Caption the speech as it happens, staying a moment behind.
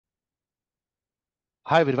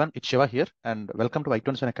Hi everyone, it's Shiva here, and welcome to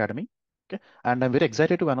I21 Academy. Okay, and I'm very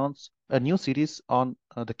excited to announce a new series on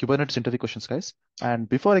the Kubernetes interview questions, guys. And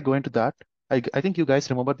before I go into that, I think you guys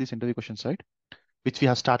remember these interview questions, right? Which we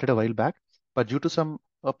have started a while back, but due to some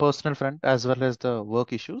personal front as well as the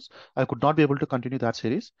work issues, I could not be able to continue that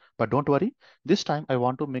series. But don't worry, this time I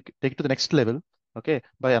want to take it to the next level. Okay,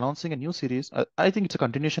 by announcing a new series. I think it's a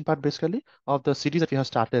continuation part basically of the series that we have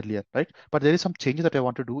started earlier, right? But there is some changes that I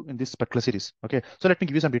want to do in this particular series. Okay, so let me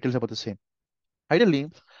give you some details about the same.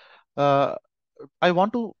 Ideally, uh, I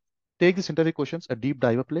want to take this interview questions a deep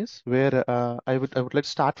dive place where I would like to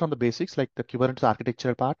start from the basics like the Kubernetes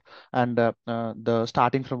architectural part and the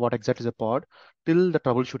starting from what exactly is a pod till the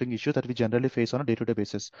troubleshooting issues that we generally face on a day-to-day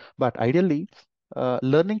basis. But ideally,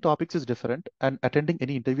 learning topics is different and attending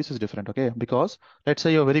any interviews is different. Okay, because let's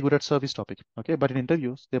say you're very good at service topic. Okay, but in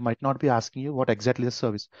interviews they might not be asking you what exactly is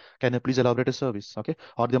service. Can you please elaborate a service? Okay,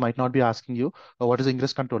 or they might not be asking you what is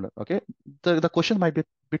ingress controller. Okay, the question might be a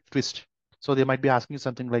bit twist. So they might be asking you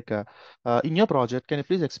something like, in your project, can you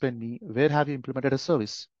please explain me where have you implemented a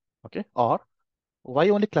service? Okay. Or why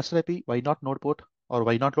only cluster IP? Why not node port? Or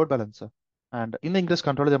why not load balancer? And in the ingress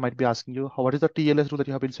controller, they might be asking you, what is the TLS rule that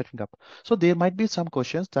you have been setting up? So there might be some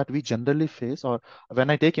questions that we generally face, or when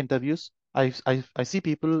I take interviews, I see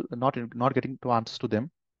people not getting to answers to them.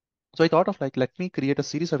 So I thought of like, let me create a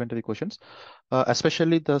series of interview questions,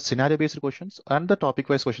 especially the scenario-based questions and the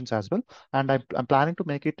topic-wise questions as well. And I'm planning to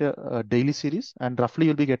make it a daily series, and roughly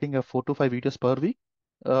you'll be getting a 4 to 5 videos per week.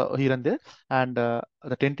 Here and there, and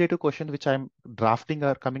the tentative question which I'm drafting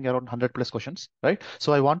are coming around 100 plus questions, right?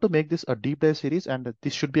 So I want to make this a deep dive series, and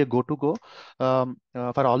this should be a go for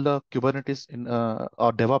all the Kubernetes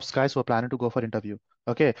or DevOps guys who are planning to go for interview.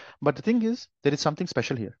 Okay, but the thing is, there is something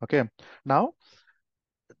special here. Okay, now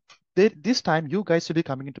this time you guys will be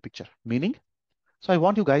coming into picture, meaning so I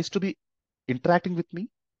want you guys to be interacting with me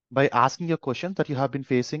by asking your questions that you have been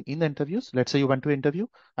facing in the interviews. Let's say you went to an interview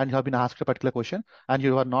and you have been asked a particular question and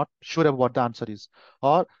you are not sure of what the answer is,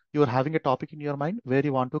 or you are having a topic in your mind where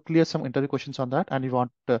you want to clear some interview questions on that and you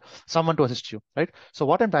want someone to assist you, right? So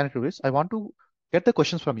what I'm trying to do is I want to get the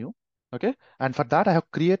questions from you, okay? And for that I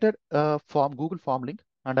have created a form, Google form link,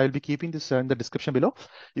 and I will be keeping this in the description below.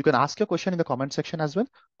 You can ask your question in the comment section as well,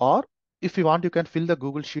 or if you want, you can fill the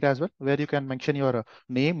Google sheet as well, where you can mention your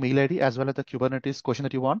name, mail ID, as well as the Kubernetes question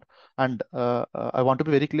that you want. And I want to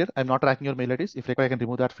be very clear, I'm not tracking your mail IDs. If required, I can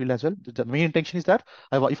remove that field as well. The main intention is that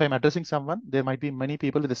if I'm addressing someone, there might be many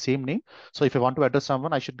people with the same name. So if I want to address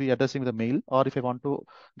someone, I should be addressing with a mail. Or if I want to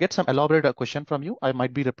get some elaborate question from you, I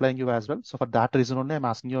might be replying you as well. So for that reason only, I'm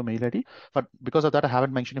asking your mail ID. But because of that, I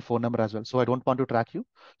haven't mentioned your phone number as well. So I don't want to track you.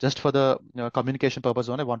 Just for the communication purpose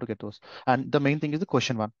only, I want to get those. And the main thing is the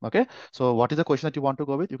question one. Okay. So what is the question that you want to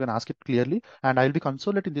go with? You can ask it clearly, and I'll be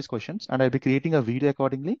consolidating these questions, and I'll be creating a video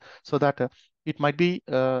accordingly so that it might be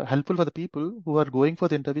helpful for the people who are going for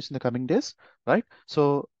the interviews in the coming days, right?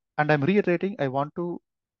 So, and I'm reiterating, I want to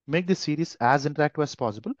make this series as interactive as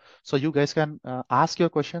possible, so you guys can ask your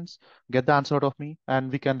questions, get the answer out of me,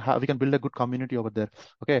 and we can build a good community over there.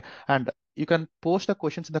 Okay, and you can post the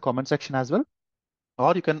questions in the comment section as well,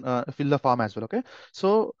 or you can fill the form as well. Okay,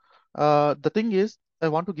 so the thing is, I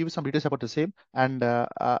want to give you some details about the same, and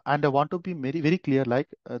I want to be very clear, like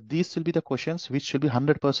these will be the questions which should be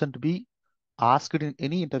 100% be asked in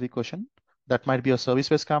any interview question. That might be a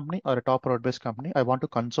service-based company or a top road-based company. I want to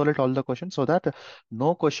consolidate all the questions so that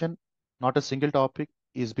no question, not a single topic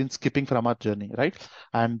is been skipping from our journey, right?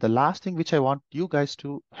 And the last thing which I want you guys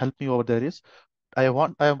to help me over there is I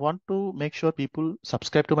want to make sure people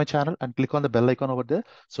subscribe to my channel and click on the bell icon over there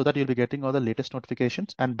so that you'll be getting all the latest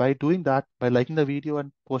notifications. And by doing that, by liking the video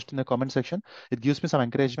and posting the comment section, it gives me some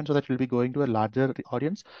encouragement so that you'll be going to a larger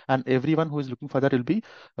audience, and everyone who is looking for that will be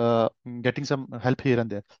getting some help here and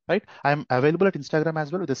there. Right? I'm available at Instagram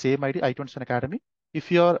as well with the same ID, I21 Academy.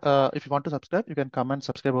 If you want to subscribe, you can come and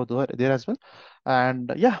subscribe over there as well.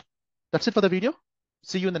 And yeah, that's it for the video.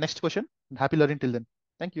 See you in the next question. Happy learning till then.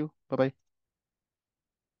 Thank you. Bye bye.